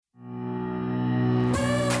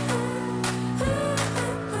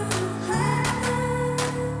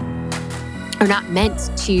are not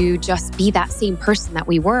meant to just be that same person that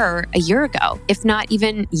we were a year ago, if not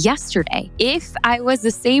even yesterday. If I was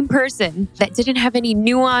the same person that didn't have any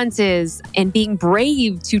nuances and being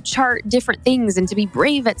brave to chart different things and to be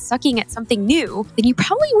brave at sucking at something new, then you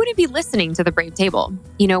probably wouldn't be listening to the Brave Table.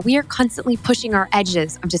 We are constantly pushing our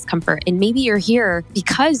edges of discomfort. And maybe you're here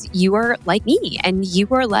because you are like me and you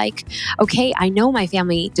are like, okay, I know my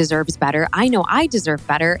family deserves better. I know I deserve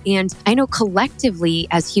better. And I know collectively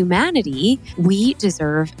as humanity, we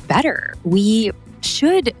deserve better. We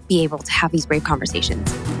should be able to have these brave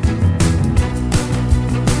conversations.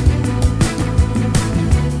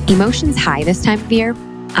 Emotions high this time of year.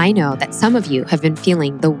 I know that some of you have been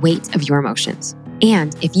feeling the weight of your emotions.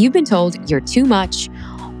 And if you've been told you're too much,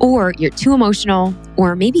 or you're too emotional,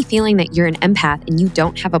 or maybe feeling that you're an empath and you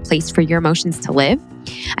don't have a place for your emotions to live,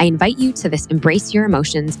 I invite you to this Embrace Your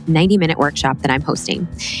Emotions 90-minute workshop that I'm hosting.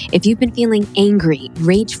 If you've been feeling angry,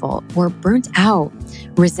 rageful, or burnt out,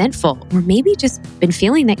 resentful, or maybe just been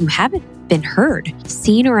feeling that you haven't been heard,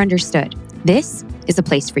 seen, or understood, this is a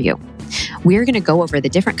place for you. We're going to go over the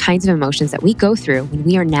different kinds of emotions that we go through when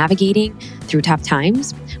we are navigating through tough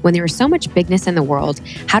times, when there is so much bigness in the world,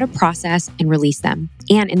 how to process and release them.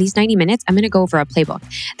 And in these 90 minutes, I'm going to go over a playbook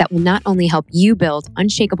that will not only help you build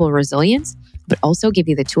unshakable resilience, but also give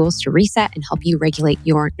you the tools to reset and help you regulate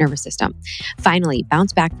your nervous system. Finally,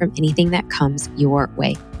 bounce back from anything that comes your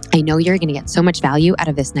way. I know you're going to get so much value out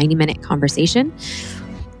of this 90-minute conversation.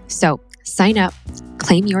 So sign up,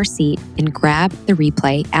 claim your seat, and grab the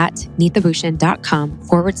replay at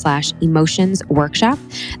neetabhushan.com/emotions workshop.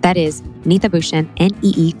 That is Neeta Bhushan,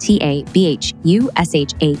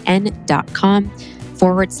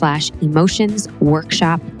 neetabhushan.com/emotions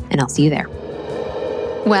workshop. And I'll see you there.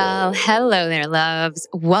 Well, hello there, loves.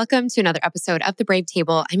 Welcome to another episode of The Brave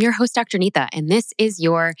Table. I'm your host, Dr. Neeta, and this is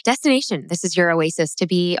your destination. This is your oasis to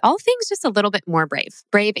be all things just a little bit more brave.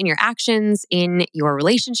 Brave in your actions, in your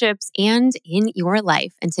relationships, and in your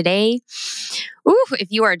life. And today,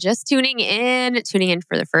 if you are just tuning in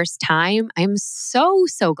for the first time, I'm so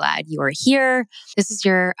glad you are here. This is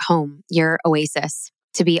your home, your oasis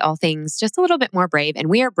to be all things just a little bit more brave.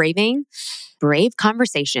 And we are braving brave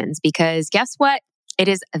conversations because guess what? It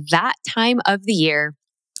is that time of the year.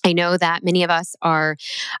 I know that many of us are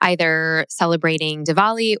either celebrating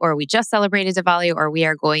Diwali or we just celebrated Diwali or we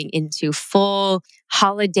are going into full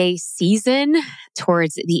holiday season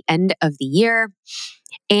towards the end of the year.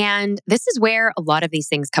 And this is where a lot of these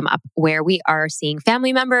things come up, where we are seeing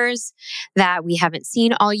family members that we haven't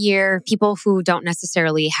seen all year, people who don't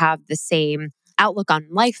necessarily have the same outlook on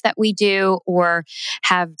life that we do, or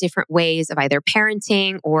have different ways of either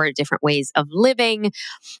parenting or different ways of living.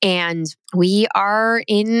 And we are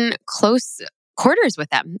in close quarters with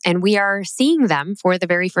them and we are seeing them for the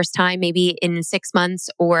very first time, maybe in 6 months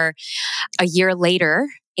or a year later.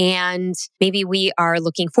 And maybe we are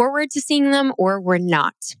looking forward to seeing them or we're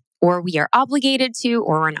not, or we are obligated to,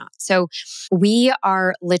 or we're not. So we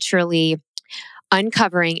are literally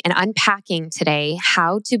uncovering and unpacking today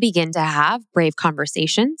how to begin to have brave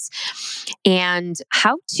conversations and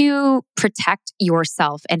how to protect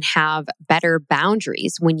yourself and have better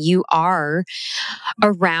boundaries when you are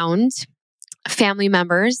around family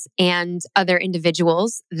members and other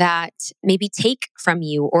individuals that maybe take from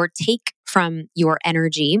you or take from your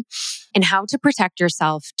energy, and how to protect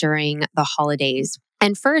yourself during the holidays.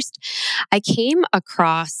 And first, I came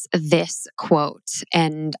across this quote,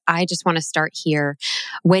 and I just want to start here.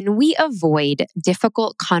 When we avoid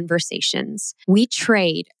difficult conversations, we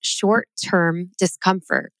trade short-term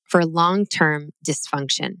discomfort for long-term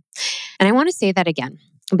dysfunction. And I want to say that again,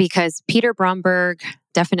 because Peter Bromberg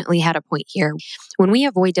definitely had a point here. When we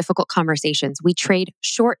avoid difficult conversations, we trade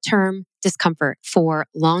short-term discomfort for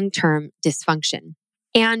long-term dysfunction.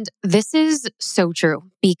 And this is so true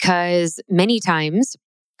because many times,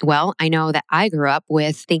 I know that I grew up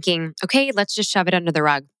with thinking, okay, let's just shove it under the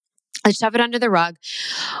rug. Let's shove it under the rug.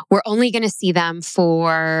 We're only going to see them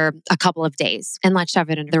for a couple of days and let's shove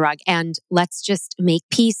it under the rug and let's just make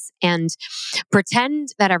peace and pretend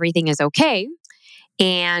that everything is okay.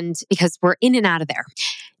 And because we're in and out of there.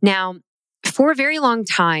 Now, for a very long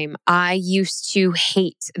time, I used to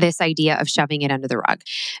hate this idea of shoving it under the rug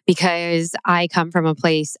because I come from a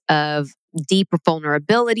place of deep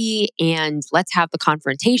vulnerability and let's have the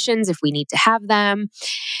confrontations if we need to have them.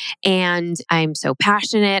 And I'm so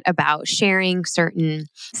passionate about sharing certain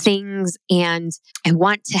things and I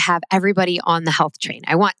want to have everybody on the health train.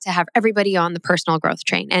 I want to have everybody on the personal growth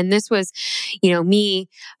train. And this was, me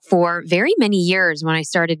for very many years when I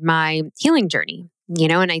started my healing journey.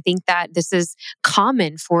 And I think that this is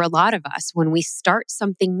common for a lot of us. When we start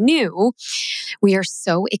something new, we are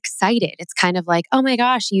so excited. It's kind of like, oh my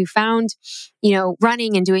gosh, you found,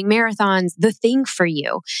 running and doing marathons, the thing for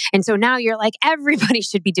you. And so now you're like, everybody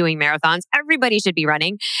should be doing marathons. Everybody should be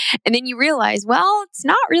running. And then you realize, well, it's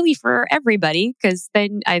not really for everybody, because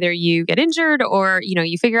then either you get injured or,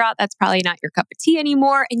 you figure out that's probably not your cup of tea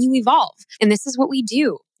anymore, and you evolve. And this is what we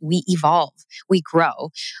do. We evolve, we grow,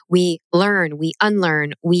 we learn, we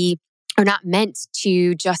unlearn, we are not meant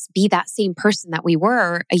to just be that same person that we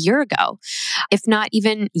were a year ago, if not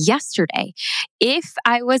even yesterday. If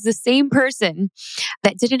I was the same person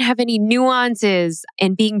that didn't have any nuances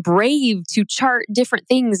and being brave to chart different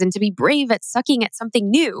things and to be brave at sucking at something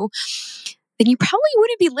new, then you probably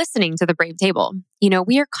wouldn't be listening to the Brave Table.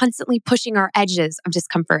 We are constantly pushing our edges of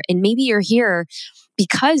discomfort. And maybe you're here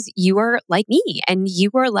because you are like me and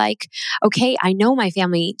you are like, okay, I know my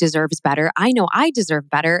family deserves better. I know I deserve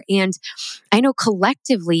better. And I know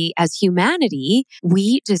collectively as humanity,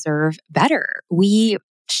 we deserve better. We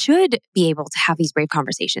should be able to have these brave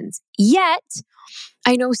conversations. Yet,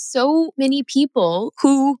 I know so many people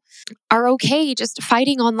who are okay just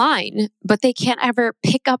fighting online, but they can't ever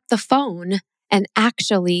pick up the phone and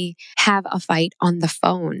actually have a fight on the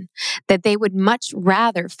phone. That they would much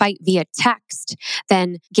rather fight via text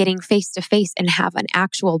than getting face to face and have an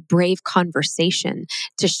actual brave conversation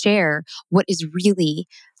to share what is really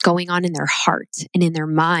going on in their heart and in their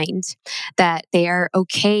mind. That they are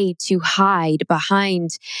okay to hide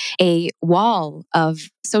behind a wall of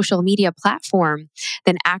social media platform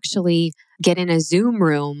than actually get in a Zoom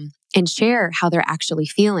room and share how they're actually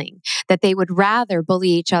feeling. That they would rather bully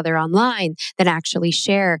each other online than actually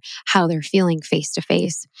share how they're feeling face to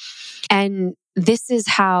face. And this is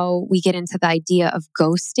how we get into the idea of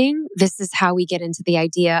ghosting. This is how we get into the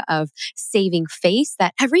idea of saving face,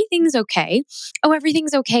 that everything's okay. Oh,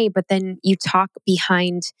 everything's okay. But then you talk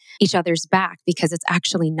behind each other's back because it's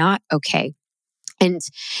actually not okay. And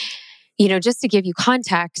just to give you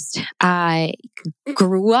context, I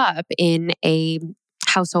grew up in a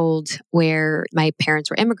household where my parents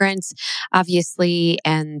were immigrants, obviously,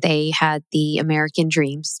 and they had the American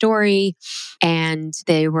dream story. And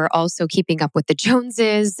they were also keeping up with the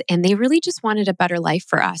Joneses. And they really just wanted a better life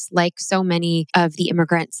for us, like so many of the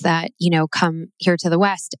immigrants that, come here to the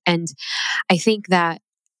West. And I think that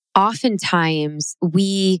oftentimes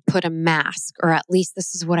we put a mask, or at least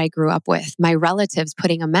this is what I grew up with, my relatives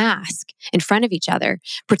putting a mask in front of each other,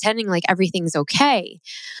 pretending like everything's okay,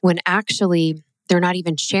 when actually they're not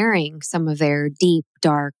even sharing some of their deep,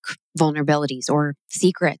 dark vulnerabilities or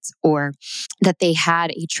secrets, or that they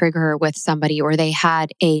had a trigger with somebody, or they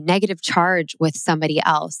had a negative charge with somebody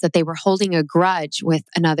else, that they were holding a grudge with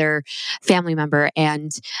another family member,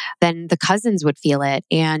 and then the cousins would feel it.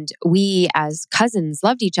 And we as cousins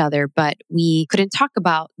loved each other, but we couldn't talk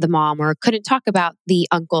about the mom, or couldn't talk about the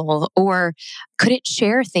uncle, or couldn't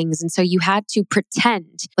share things. And so you had to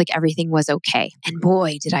pretend like everything was okay. And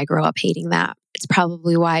boy, did I grow up hating that. It's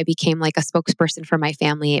probably why I became like a spokesperson for my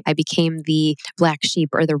family. I became the black sheep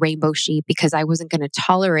or the rainbow sheep, because I wasn't going to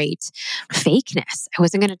tolerate fakeness. I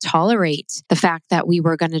wasn't going to tolerate the fact that we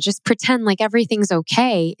were going to just pretend like everything's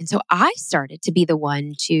okay. And so I started to be the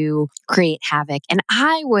one to create havoc. And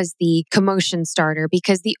I was the commotion starter,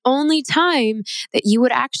 because the only time that you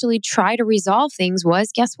would actually try to resolve things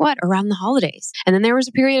was, guess what, around the holidays. And then there was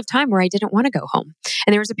a period of time where I didn't want to go home.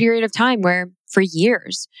 And there was a period of time where, for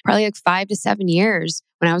years, probably like 5 to 7 years,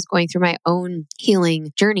 when I was going through my own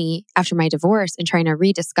healing journey after my divorce and trying to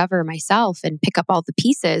rediscover myself and pick up all the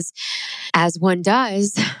pieces, as one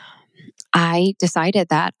does, I decided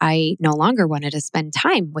that I no longer wanted to spend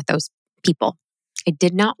time with those people. I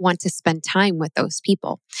did not want to spend time with those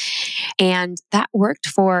people. And that worked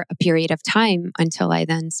for a period of time until I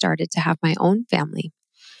then started to have my own family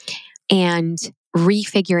and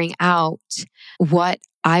refiguring out what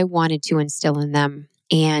I wanted to instill in them,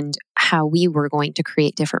 and how we were going to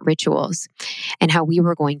create different rituals, and how we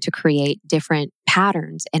were going to create different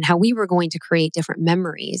patterns, and how we were going to create different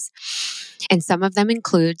memories. And some of them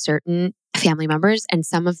include certain family members, and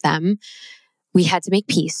some of them we had to make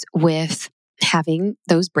peace with having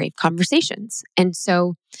those brave conversations. And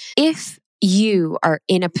so if you are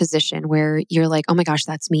in a position where you're like, oh my gosh,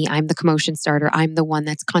 that's me. I'm the commotion starter. I'm the one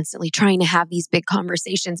that's constantly trying to have these big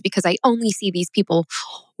conversations because I only see these people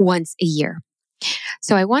once a year.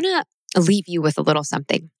 So I want to leave you with a little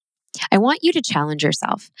something. I want you to challenge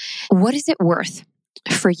yourself. What is it worth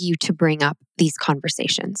for you to bring up these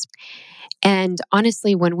conversations? And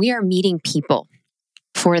honestly, when we are meeting people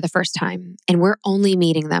for the first time, and we're only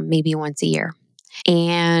meeting them maybe once a year,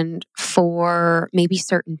 And for maybe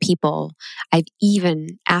certain people, I've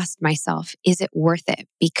even asked myself, is it worth it?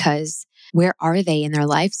 Because where are they in their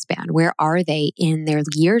lifespan? Where are they in their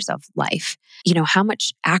years of life? How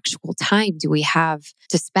much actual time do we have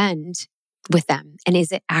to spend with them? And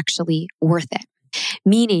is it actually worth it?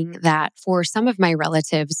 Meaning that for some of my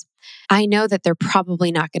relatives, I know that they're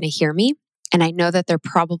probably not going to hear me. And I know that they're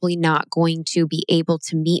probably not going to be able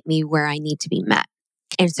to meet me where I need to be met.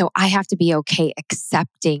 And so I have to be okay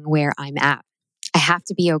accepting where I'm at. I have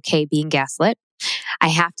to be okay being gaslit. I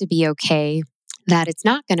have to be okay that it's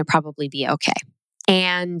not going to probably be okay.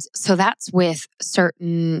 And so that's with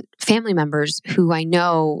certain family members who I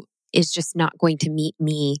know is just not going to meet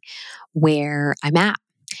me where I'm at.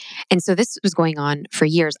 And so this was going on for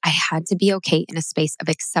years. I had to be okay in a space of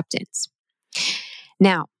acceptance.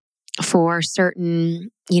 Now, for certain,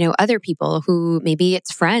 other people who maybe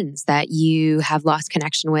it's friends that you have lost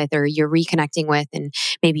connection with or you're reconnecting with, and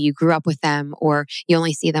maybe you grew up with them or you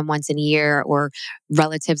only see them once in a year, or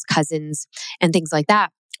relatives, cousins, and things like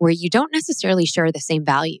that, where you don't necessarily share the same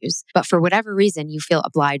values, but for whatever reason, you feel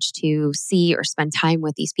obliged to see or spend time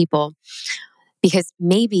with these people because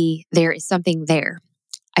maybe there is something there.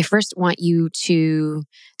 I first want you to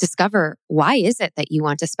discover, why is it that you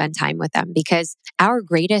want to spend time with them? Because our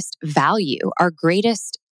greatest value, our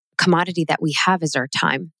greatest commodity that we have is our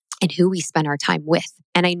time and who we spend our time with.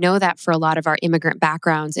 And I know that for a lot of our immigrant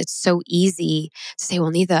backgrounds, it's so easy to say,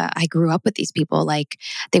 well, Neitha, I grew up with these people. Like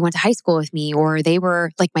they went to high school with me, or they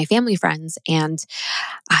were like my family friends. And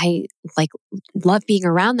I love being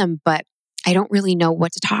around them, but I don't really know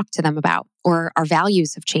what to talk to them about, or our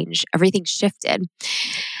values have changed. Everything's shifted.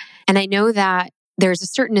 And I know that there's a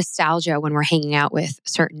certain nostalgia when we're hanging out with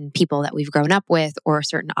certain people that we've grown up with, or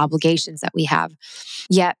certain obligations that we have.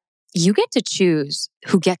 Yet you get to choose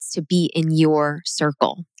who gets to be in your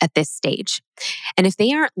circle at this stage. And if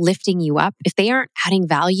they aren't lifting you up, if they aren't adding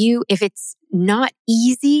value, if it's not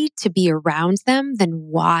easy to be around them, then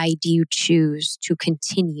why do you choose to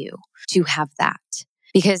continue to have that?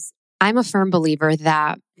 Because I'm a firm believer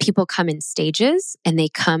that people come in stages and they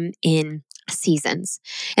come in seasons.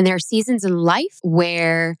 And there are seasons in life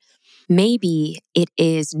where maybe it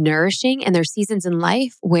is nourishing, and there are seasons in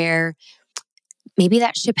life where maybe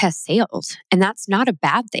that ship has sailed. And that's not a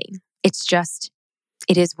bad thing. It's just,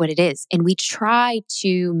 it is what it is. And we try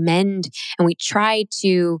to mend and we try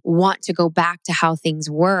to want to go back to how things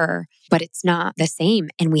were, but it's not the same.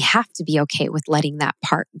 And we have to be okay with letting that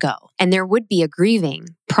part go. And there would be a grieving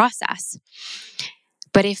process.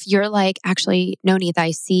 But if you're like, actually, no, Neitha,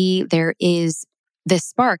 I see there is this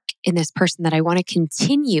spark in this person that I want to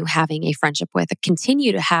continue having a friendship with,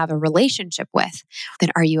 continue to have a relationship with, then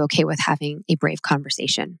are you okay with having a brave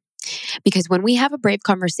conversation? Because when we have a brave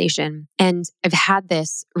conversation, and I've had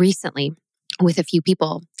this recently with a few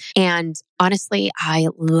people, and honestly, I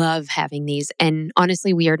love having these. And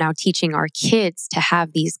honestly, we are now teaching our kids to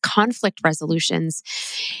have these conflict resolutions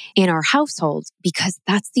in our household, because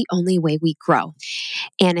that's the only way we grow.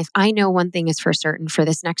 And if I know one thing is for certain, for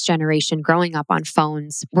this next generation growing up on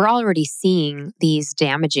phones, we're already seeing these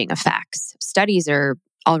damaging effects. Studies are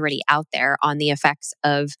already out there on the effects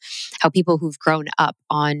of how people who've grown up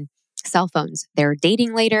on cell phones, they're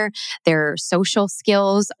dating later, their social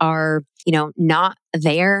skills are, not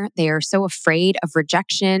there. They are so afraid of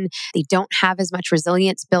rejection. They don't have as much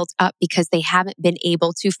resilience built up because they haven't been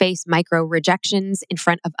able to face micro rejections in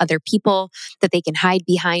front of other people, that they can hide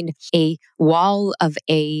behind a wall of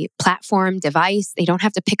a platform device. They don't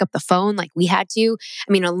have to pick up the phone like we had to.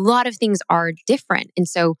 I mean, a lot of things are different. And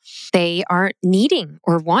so they aren't needing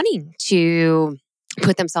or wanting to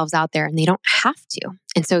put themselves out there, and they don't have to.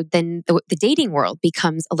 And so then the dating world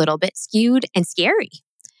becomes a little bit skewed and scary,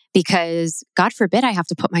 because God forbid I have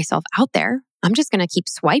to put myself out there. I'm just going to keep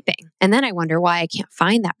swiping. And then I wonder why I can't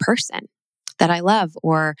find that person that I love,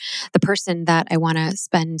 or the person that I want to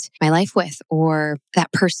spend my life with, or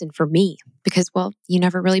that person for me, because, well, you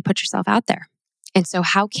never really put yourself out there. And so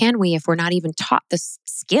how can we, if we're not even taught the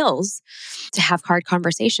skills to have hard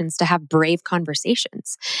conversations, to have brave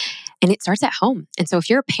conversations? And it starts at home. And so if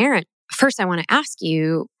you're a parent, first I want to ask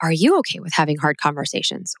you, are you okay with having hard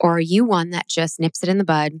conversations? Or are you one that just nips it in the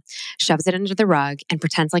bud, shoves it under the rug, and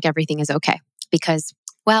pretends like everything is okay? Because,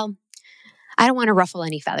 well, I don't want to ruffle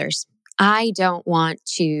any feathers. I don't want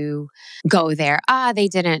to go there. They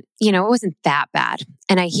didn't, it wasn't that bad.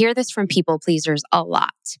 And I hear this from people pleasers a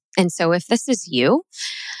lot. And so if this is you,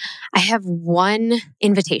 I have one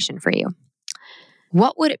invitation for you.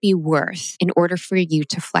 What would it be worth in order for you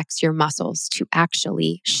to flex your muscles to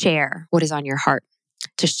actually share what is on your heart?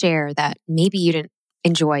 To share that maybe you didn't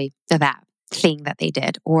enjoy that thing that they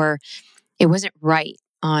did, or it wasn't right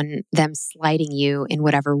on them slighting you in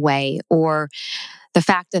whatever way, or the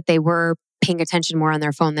fact that they were paying attention more on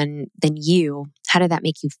their phone than you. How did that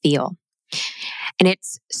make you feel? And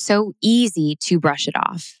it's so easy to brush it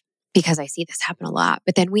off because I see this happen a lot.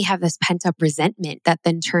 But then we have this pent up resentment that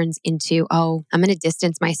then turns into, oh, I'm going to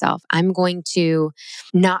distance myself. I'm going to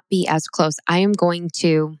not be as close. I am going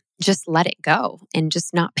to just let it go and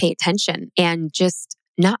just not pay attention and just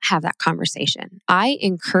not have that conversation. I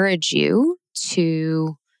encourage you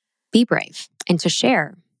to be brave and to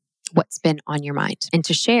share what's been on your mind and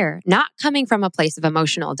to share, not coming from a place of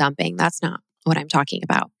emotional dumping. That's not what I'm talking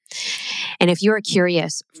about. And if you're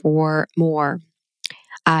curious for more,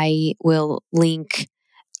 I will link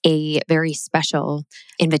a very special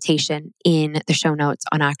invitation in the show notes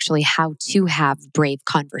on actually how to have brave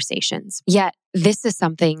conversations. Yet, this is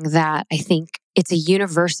something that I think it's a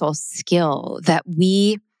universal skill that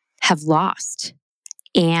we have lost.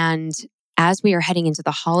 And as we are heading into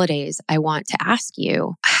the holidays, I want to ask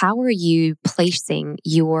you, how are you placing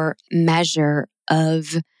your measure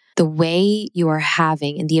of the way you are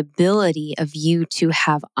having and the ability of you to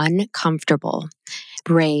have uncomfortable,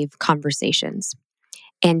 brave conversations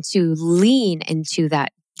and to lean into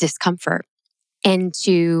that discomfort and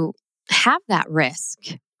to have that risk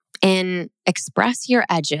and express your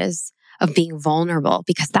edges of being vulnerable,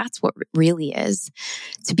 because that's what it really is.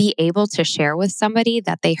 To be able to share with somebody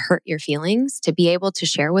that they hurt your feelings, to be able to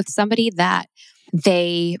share with somebody that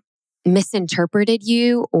they misinterpreted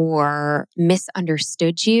you or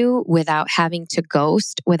misunderstood you without having to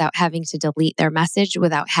ghost, without having to delete their message,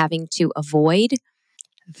 without having to avoid.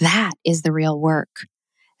 That is the real work.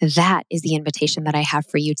 That is the invitation that I have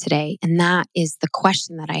for you today. And that is the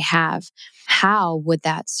question that I have. How would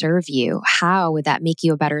that serve you? How would that make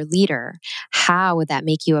you a better leader? How would that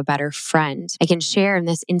make you a better friend? I can share in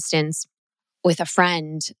this instance with a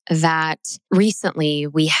friend that recently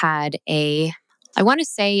we had a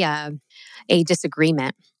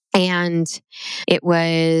disagreement. And it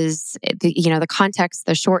was, the context,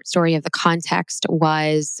 the short story of the context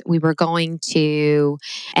was we were going to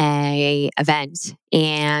a event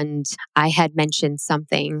and I had mentioned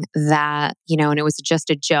something that, and it was just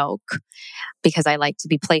a joke because I like to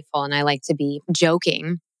be playful and I like to be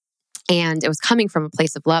joking. And it was coming from a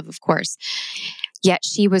place of love, of course. Yet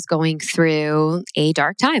she was going through a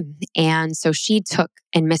dark time. And so she took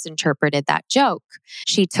and misinterpreted that joke.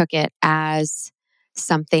 She took it as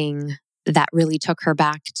something that really took her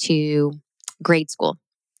back to grade school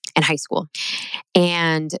and high school.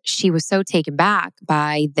 And she was so taken back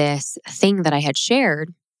by this thing that I had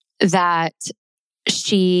shared that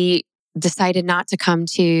she decided not to come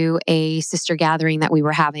to a sister gathering that we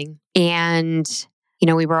were having. And,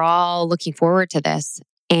 we were all looking forward to this.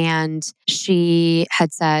 And she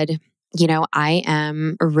had said, I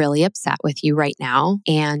am really upset with you right now.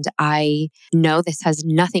 And I know this has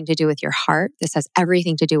nothing to do with your heart. This has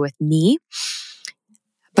everything to do with me.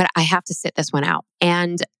 But I have to sit this one out.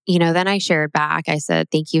 And, then I shared back. I said,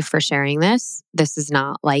 thank you for sharing this. This is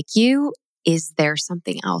not like you. Is there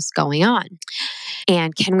something else going on?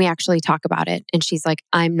 And can we actually talk about it? And she's like,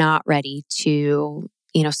 I'm not ready to,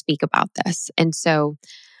 speak about this. And so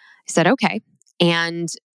I said, okay. And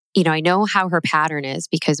I know how her pattern is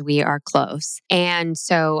because we are close. And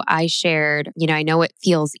so I shared, I know it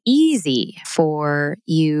feels easy for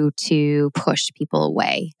you to push people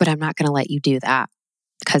away, but I'm not going to let you do that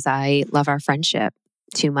because I love our friendship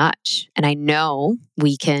too much. And I know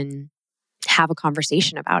we can have a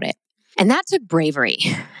conversation about it. And that took bravery,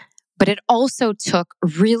 but it also took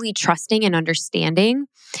really trusting and understanding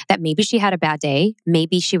that maybe she had a bad day.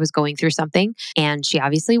 Maybe she was going through something, and she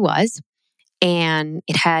obviously was. And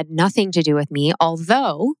it had nothing to do with me,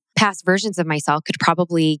 although past versions of myself could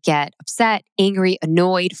probably get upset, angry,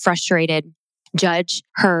 annoyed, frustrated, judge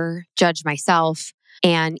her, judge myself,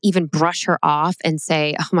 and even brush her off and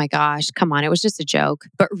say, oh my gosh, come on, it was just a joke,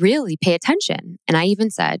 but really pay attention. And I even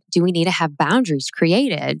said, do we need to have boundaries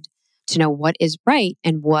created to know what is right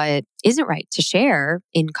and what isn't right to share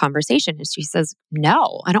in conversation? And she says,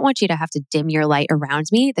 no, I don't want you to have to dim your light around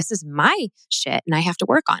me. This is my shit and I have to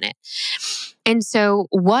work on it. And so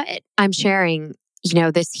what I'm sharing,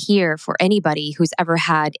 this here for anybody who's ever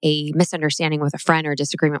had a misunderstanding with a friend or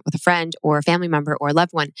disagreement with a friend or a family member or a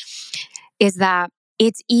loved one, is that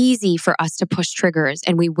it's easy for us to push triggers,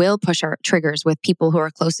 and we will push our triggers with people who are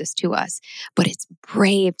closest to us. But it's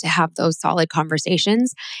brave to have those solid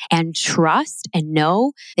conversations and trust and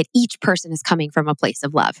know that each person is coming from a place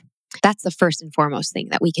of love. That's the first and foremost thing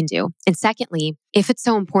that we can do. And secondly, if it's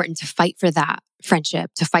so important to fight for that friendship,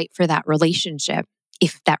 to fight for that relationship,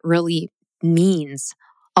 if that really means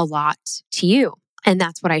a lot to you, And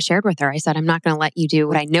that's what I shared with her. I said, I'm not going to let you do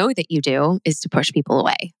what I know that you do is to push people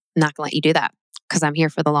away. I'm not going to let you do that because I'm here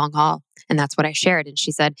for the long haul. And that's what I shared. And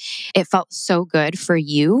she said, it felt so good for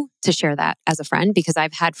you to share that as a friend, because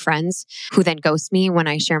I've had friends who then ghost me when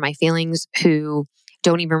I share my feelings, who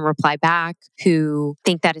don't even reply back, who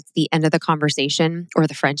think that it's the end of the conversation or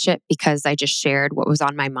the friendship because I just shared what was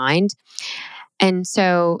on my mind. And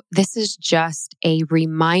so this is just a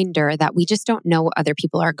reminder that we just don't know what other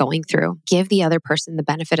people are going through. Give the other person the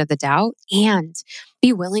benefit of the doubt and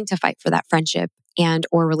be willing to fight for that friendship and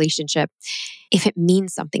or relationship if it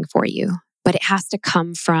means something for you. But it has to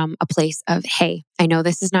come from a place of, hey, I know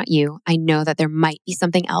this is not you. I know that there might be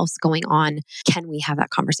something else going on. Can we have that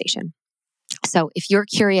conversation? So if you're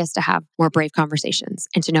curious to have more brave conversations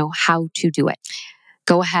and to know how to do it,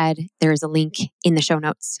 go ahead. There is a link in the show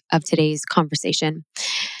notes of today's conversation.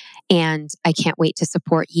 And I can't wait to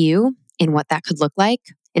support you in what that could look like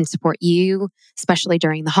and support you, especially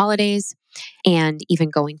during the holidays and even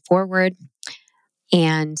going forward.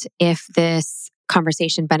 And if this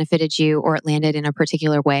conversation benefited you or it landed in a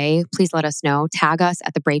particular way, please let us know. Tag us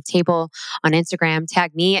at The Brave Table on Instagram.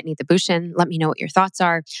 Tag me at Neetha Bhushan. Let me know what your thoughts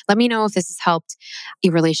are. Let me know if this has helped a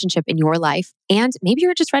relationship in your life. And maybe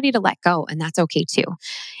you're just ready to let go, and that's okay too.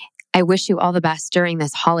 I wish you all the best during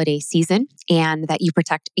this holiday season and that you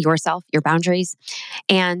protect yourself, your boundaries.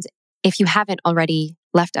 And if you haven't already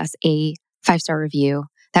left us a 5-star review,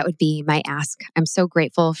 that would be my ask. I'm so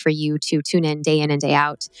grateful for you to tune in and day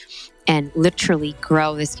out and literally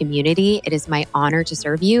grow this community. It is my honor to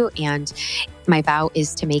serve you. And my vow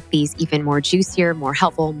is to make these even more juicier, more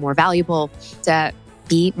helpful, more valuable, to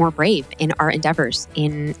be more brave in our endeavors,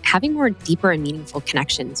 in having more deeper and meaningful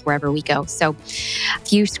connections wherever we go. So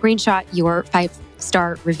if you screenshot your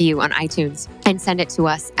 5-star review on iTunes and send it to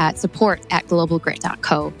us at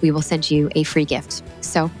support@globalgrit.co, we will send you a free gift.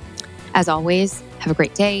 So as always, have a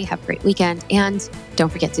great day, have a great weekend, and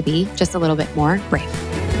don't forget to be just a little bit more brave.